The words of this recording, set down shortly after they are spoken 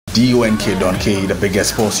DUNK, the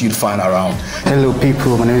biggest sports you'd find around. Hello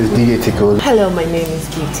people, my name is DJ Tico. Hello, my name is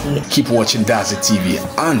Kitty. Keep watching Dazi TV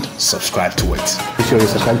and subscribe to it. Make sure you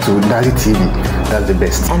subscribe to Dazi TV, that's the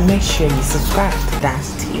best. And make sure you subscribe to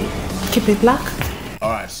Dazi TV. Keep it black.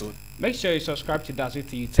 Alright, so make sure you subscribe to Dazi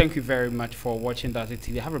TV. Thank you very much for watching Dazi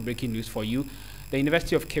TV. I have a breaking news for you. The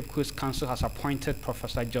University of Cape Coast Council has appointed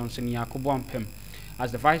Professor Johnson Yakubu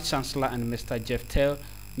as the Vice-Chancellor and Mr. Jeff Tell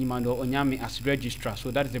Nimando Onyame as Registrar. So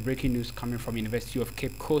that is the breaking news coming from University of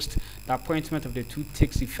Cape Coast. The appointment of the two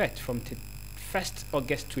takes effect from 1st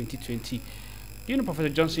August 2020. You know, Professor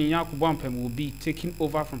Johnson Yakubu will be taking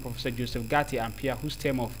over from Professor Joseph Gatti Ampia, whose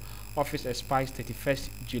term of office expires 31st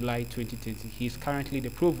July 2020. He is currently the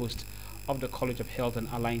Provost of the College of Health and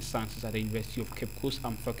Allied Sciences at the University of Cape Coast.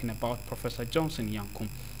 I'm talking about Professor Johnson Yakubu.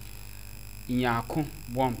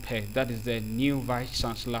 That is the new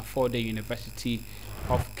Vice-Chancellor for the University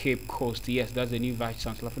of Cape Coast. Yes, that's the new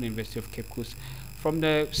Vice-Chancellor for the University of Cape Coast. From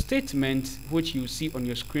the statement, which you see on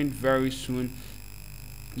your screen very soon,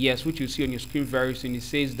 it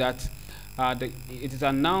says that it is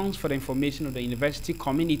announced for the information of the university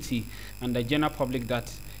community and the general public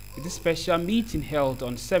that it is a special meeting held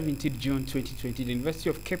on 17th June 2020. The University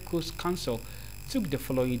of Cape Coast Council took the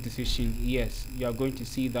following decision. Yes, you are going to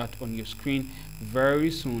see that on your screen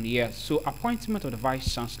very soon. Yes, so appointment of the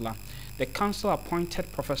Vice-Chancellor. The Council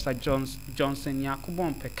appointed Professor Johnson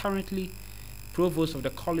Yakubu, currently Provost of the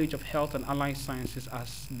College of Health and Allied Sciences,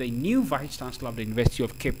 as the new Vice-Chancellor of the University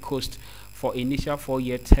of Cape Coast for initial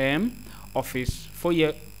four-year term office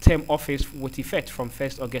with effect from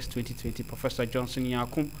 1st August 2020. Professor Johnson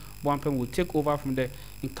Yakubu will take over from the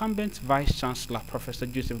incumbent Vice-Chancellor, Professor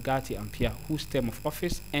Joseph Gatti Ampia, whose term of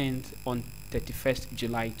office ends on 31st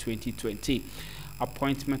July 2020.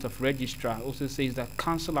 Appointment of Registrar also says that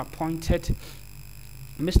Council appointed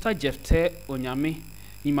Mr. Jeff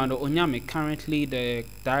Onyame, currently the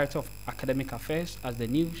Director of Academic Affairs, as the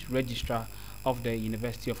new Registrar of the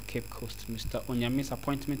University of Cape Coast. Mr. Onyame's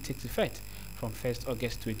appointment takes effect from 1st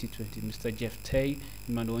August 2020. Mr. Jeff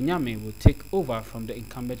Onyame will take over from the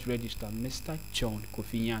incumbent Registrar, Mr. John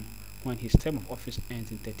Kofi Nyan, when his term of office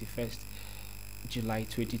ends in 31st July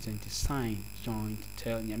 2020. Signed, John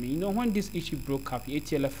Onyame. You know, when this issue broke up,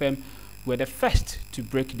 ATLFM were the first to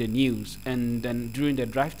break the news, and then during the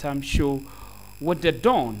drive time show with the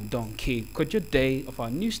Donkey Kojo Day of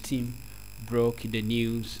our news team broke the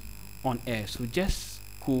news on air. So just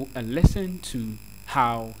go and listen to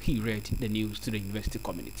how he read the news to the university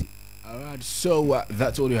community. alright, so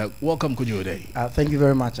that's all you have. Welcome, Kojo Day. Thank you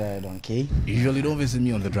very much, Donkey. You usually don't visit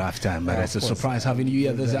me on the draft time, but it's a surprise having you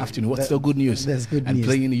here this afternoon. What's the good news? There's good and news.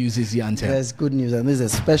 Playing the UCC anthem. There's good news, and this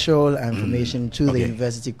is special information to the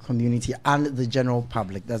university community and the general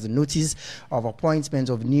public. There's a notice of appointment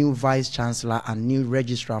of new Vice-Chancellor and new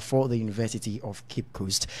Registrar for the University of Cape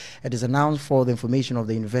Coast. It is announced for the information of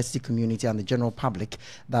the university community and the general public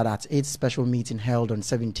that at its special meeting held on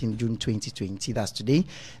 17 June 2020, that's today,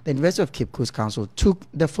 the University of Cape Coast Council took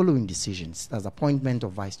the following decisions. That's appointment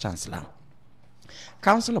of Vice-Chancellor.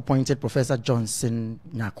 Council appointed Professor Johnson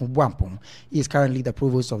Yakubu. He is currently the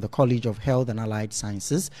Provost of the College of Health and Allied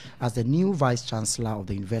Sciences as the new Vice-Chancellor of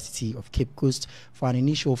the University of Cape Coast for an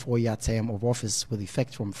initial four-year term of office with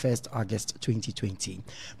effect from 1st August 2020.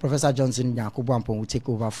 Professor Johnson Yakubu will take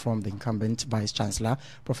over from the incumbent Vice-Chancellor,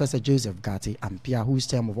 Professor Joseph Gatti Ampia, whose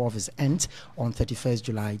term of office ends on 31st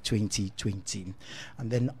July 2020. And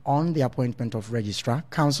then on the appointment of Registrar,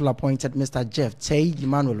 Council appointed Mr. Jeff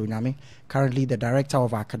Onyame, currently the Director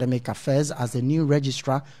of Academic Affairs, as the new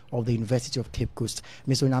Registrar of the University of Cape Coast.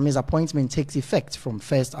 Mr. Onyame's appointment takes effect from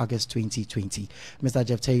 1st August 2020. Mr.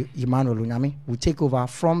 Jeff Onyame will take over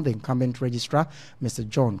from the incumbent Registrar, Mr.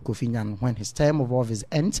 John Kofi Nyan, when his term of office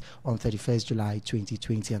ends on 31st July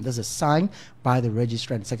 2020. And this is signed by the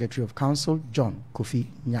Registrar and Secretary of Council, John Kofi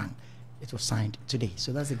Nyan. It was signed today,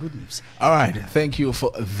 so that's the good news. All right, thank you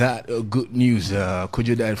for that good news. Could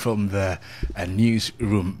you that from the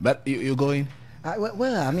newsroom? But you're going?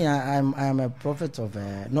 Well, I mean, I'm a prophet of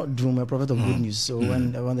not doom, a prophet of good news. So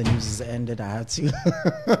when the news is ended, I had to.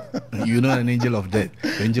 You're not an angel of death.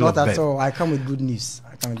 Angel not of at all. I come with good news.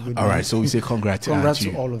 All right, so we say congrats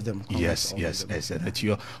to all of them. Yes, that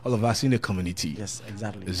you all of us in the community. Yes,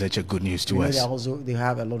 exactly. It's such a good news to us. They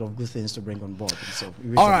have a lot of good things to bring on board. So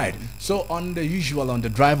all right, so on the usual on the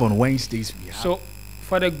drive on Wednesdays we have. So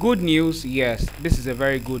for the good news, yes, this is a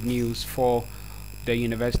very good news for the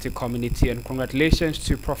university community, and congratulations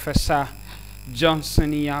to Professor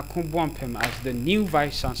Johnson Yakubu as the new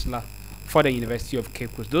Vice-Chancellor for the University of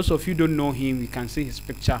Cape Coast. Those of you who don't know him, you can see his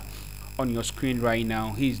picture on your screen right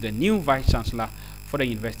now. He's the new Vice-Chancellor for the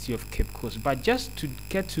University of Cape Coast. But just to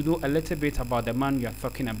get to know a little bit about the man we are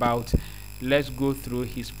talking about, let's go through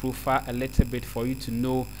his profile a little bit for you to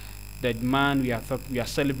know the man we are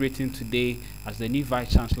celebrating today as the new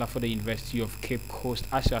Vice Chancellor for the University of Cape Coast,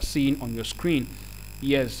 as you are seeing on your screen.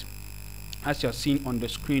 Yes, as you are seeing on the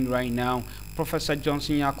screen right now, Professor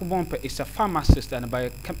Johnson Yakubompe is a pharmacist and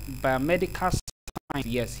biomedical science.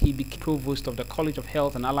 Yes, he became provost of the College of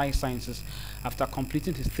Health and Allied Sciences after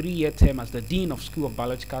completing his 3-year term as the Dean of School of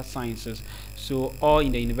Biological Sciences, so all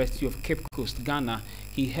in the University of Cape Coast, Ghana.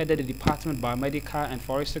 He headed the Department of Biomedical and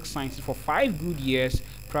Forensic Sciences for 5 good years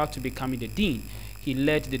prior to becoming the Dean. He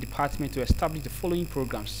led the department to establish the following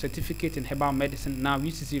programs: Certificate in Herbal Medicine, now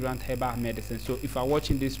UCC ranked Herbal Medicine. So if you are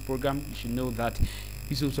watching this program, you should know that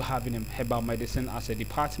he's also having a Herbal Medicine as a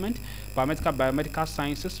department, Biomedical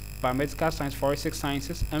Sciences, Biomedical Science, Forensic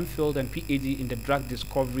Sciences, MPhil and PhD in the Drug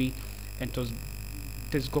Discovery and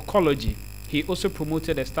Toxicology. He also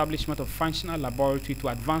promoted the establishment of functional laboratory to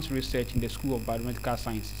advance research in the School of Biomedical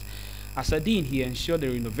Sciences. As a dean, he ensured the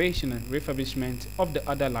renovation and refurbishment of the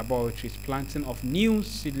other laboratories, planting of new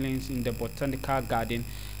seedlings in the botanical garden,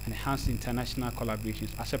 and enhanced international collaborations.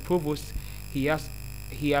 As a provost, he has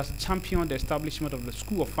championed the establishment of the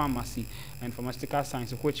School of Pharmacy and Pharmaceutical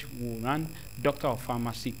Science, which will run Doctor of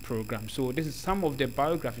Pharmacy program. So this is some of the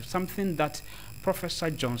biography, something that Professor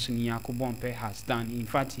Johnson Yakubompe has done. In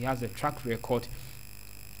fact, he has a track record.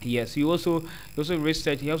 Yes, he also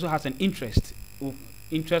research. He also has an interest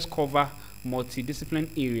cover multidisciplinary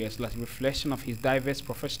areas like reflection of his diverse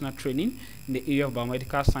professional training in the area of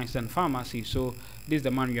biomedical science and pharmacy. So this is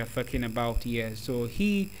the man we are talking about here. So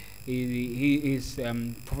he is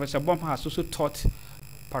Professor Bompa has also taught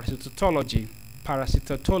parasitology,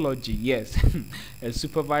 yes, and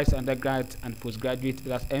supervised undergrad and postgraduate,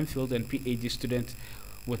 that's MPhil and PhD students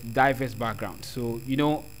with diverse backgrounds. So you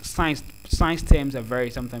know, science terms are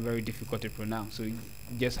sometimes very difficult to pronounce, so you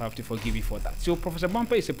just have to forgive me for that. So Professor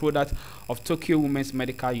Bompa is a product of Tokyo Women's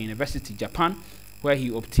Medical University, Japan, where he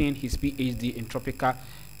obtained his PhD in tropical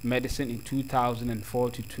medicine in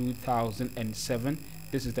 2004 to 2007.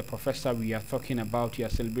 This is the professor we are talking about, we are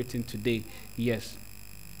celebrating today. Yes,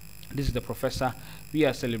 this is the professor we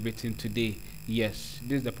are celebrating today. Yes,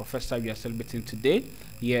 this is the professor we are celebrating today.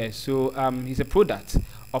 Yes, so he's a product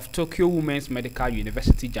of Tokyo Women's Medical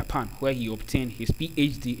University, Japan, where he obtained his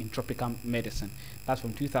PhD in tropical medicine. That's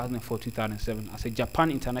from 2004-2007 as a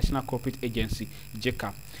Japan International Corporate Agency,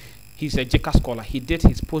 JICA. He's a JICA scholar. He did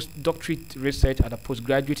his postdoctorate research at the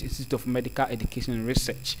Postgraduate Institute of Medical Education and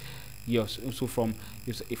Research. Yes, also from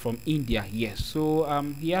India. Yes, so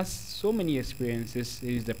he has so many experiences.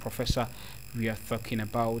 He is the professor we are talking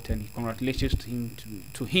about, and congratulations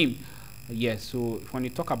to him. Yes, so when you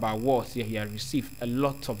talk about awards, yeah, he has received a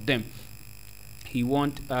lot of them. He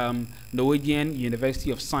won Norwegian University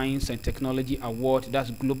of Science and Technology Award, that's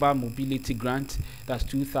Global Mobility Grant, that's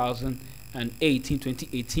 2018, and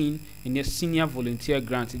a Senior Volunteer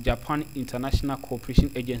Grant, Japan International Cooperation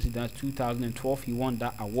Agency, that's 2012. He won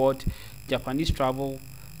that award. Japanese Travel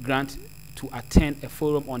Grant to attend a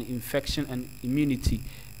forum on infection and immunity,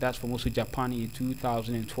 that's from also Japan in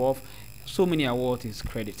 2012. So many awards is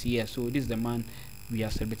credit. Yeah, so this is the man we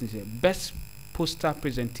are celebrating today. Best poster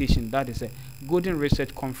presentation, that is a Golden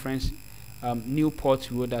Research Conference, Newport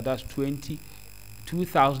Rhode, that's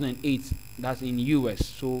 2008, that's in US.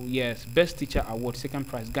 So yes, Best Teacher Award, second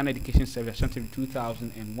prize, Ghana Education Service,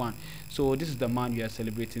 2001. So this is the man we are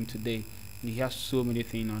celebrating today. He has so many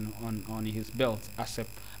things on his belt as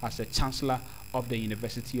a Chancellor of the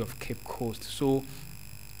University of Cape Coast. So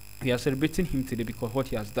we are celebrating him today because what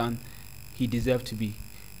he has done, he deserves to be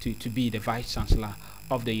the Vice Chancellor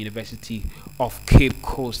of the University of Cape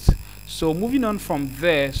Coast. So moving on from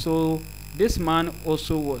there, so this man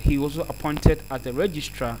also, he also appointed as the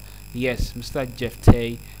Registrar. Yes, Mr.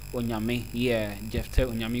 Jephte Onyame. Yeah, Jephte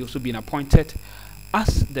Onyame also been appointed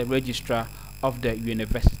as the Registrar of the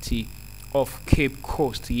University of Cape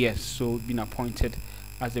Coast. Yes, so been appointed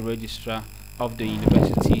as the Registrar of the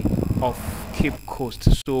University of Cape Coast.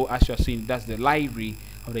 So as you are seeing, that's the library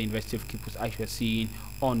of the University of Cape Coast, as you are seeing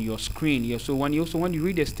on your screen. Yeah, so when you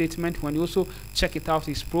read the statement, when you also check it out,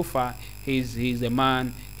 his profile, he's the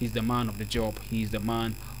man of the job. He's the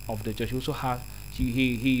man of the job. He also has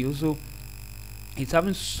he's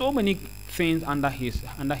having so many things under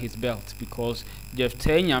his belt, because Jephte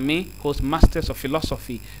Onyame holds Masters of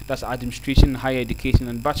Philosophy, that's Administration and Higher Education,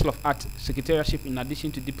 and Bachelor of Arts Secretariatship, in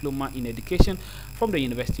addition to Diploma in Education from the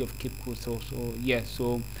University of Cape Coast. So yes,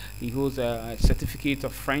 so he holds a certificate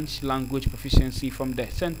of French language proficiency from the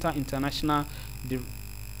Centre International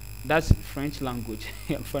That's French language.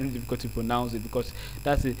 I'm finding it difficult to pronounce it because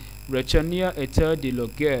that's the Registrar Etel de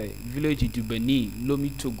Loguer, village du Beni,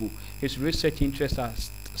 Lomi, Togo. His research interests are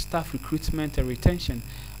staff recruitment and retention,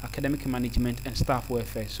 academic management, and staff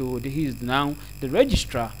welfare. So he is now the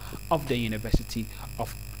registrar of the University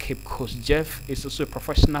of Cape Coast. Jeff is also a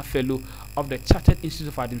professional fellow of the Chartered Institute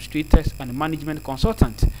of Administrators and Management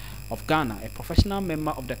Consultant of Ghana, a professional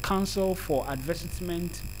member of the Council for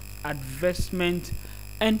Advancement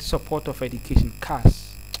and Support of Education,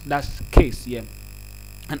 CAS. That's case, yeah.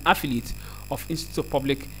 An affiliate of Institute of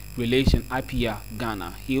Public Relations, IPR,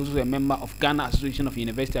 Ghana. He is also a member of Ghana Association of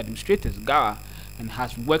University Administrators, GAA, and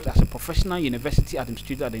has worked as a professional university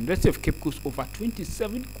administrator at the University of Cape Coast over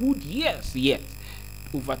 27 good years. Yes,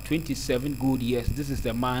 over 27 good years. This is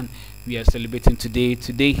the man we are celebrating today.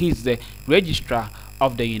 Today, he is the registrar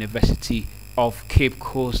of the University of Cape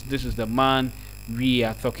Coast. This is the man we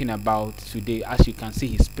are talking about today. As you can see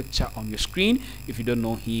his picture on your screen, if you don't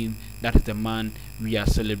know him, that is the man we are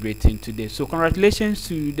celebrating today. So congratulations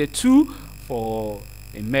to the two for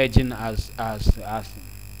emerging as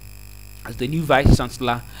the new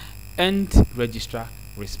Vice-Chancellor and Registrar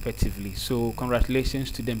respectively. So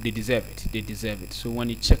congratulations to them. They deserve it. They deserve it. So when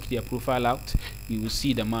you check their profile out, you will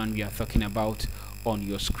see the man we are talking about on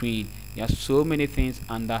your screen. He has so many things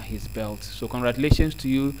under his belt. So congratulations to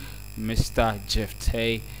you, Mr. Jeff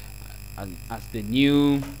Tay, as the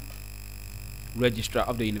new registrar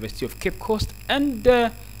of the University of Cape Coast and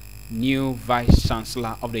the new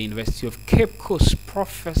Vice-Chancellor of the University of Cape Coast,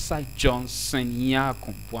 Professor Johnson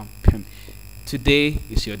Yakumpwampim. Today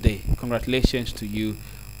is your day. Congratulations to you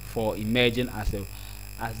for emerging as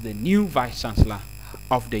the new Vice-Chancellor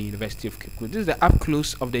of the University of Cape Coast. This is the up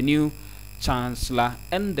close of the new Chancellor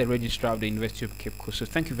and the Registrar of the University of Cape Coast. So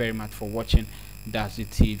thank you very much for watching Dazi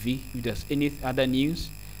TV. If there's any other news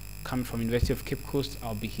coming from University of Cape Coast,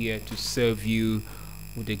 I'll be here to serve you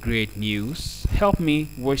with the great news. Help me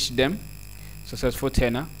wish them successful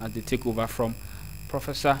tenure as they take over from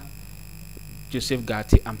Professor Joseph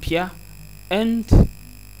Gati Ampia and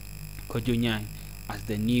Kojo Nyai as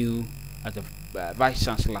the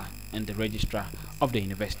Vice-Chancellor and the Registrar of the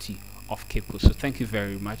University of Cape Coast. So thank you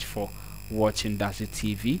very much for watching Dazi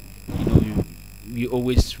TV. You know, we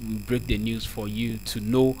always break the news for you to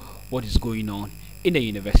know what is going on in the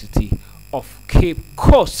University of Cape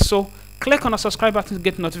Coast. So click on the subscribe button to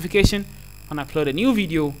get notification when I upload a new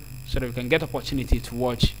video so that you can get opportunity to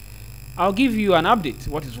watch. I'll give you an update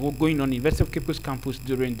what is going on in University of Cape Coast campus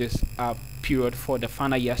during this period for the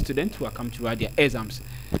final year students who are coming to write their exams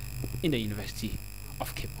in the University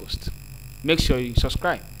of Cape Coast. Make sure you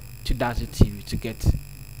subscribe to Dazi TV to get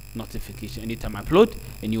notification anytime I upload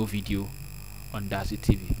a new video on Dazi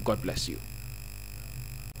TV. God bless you.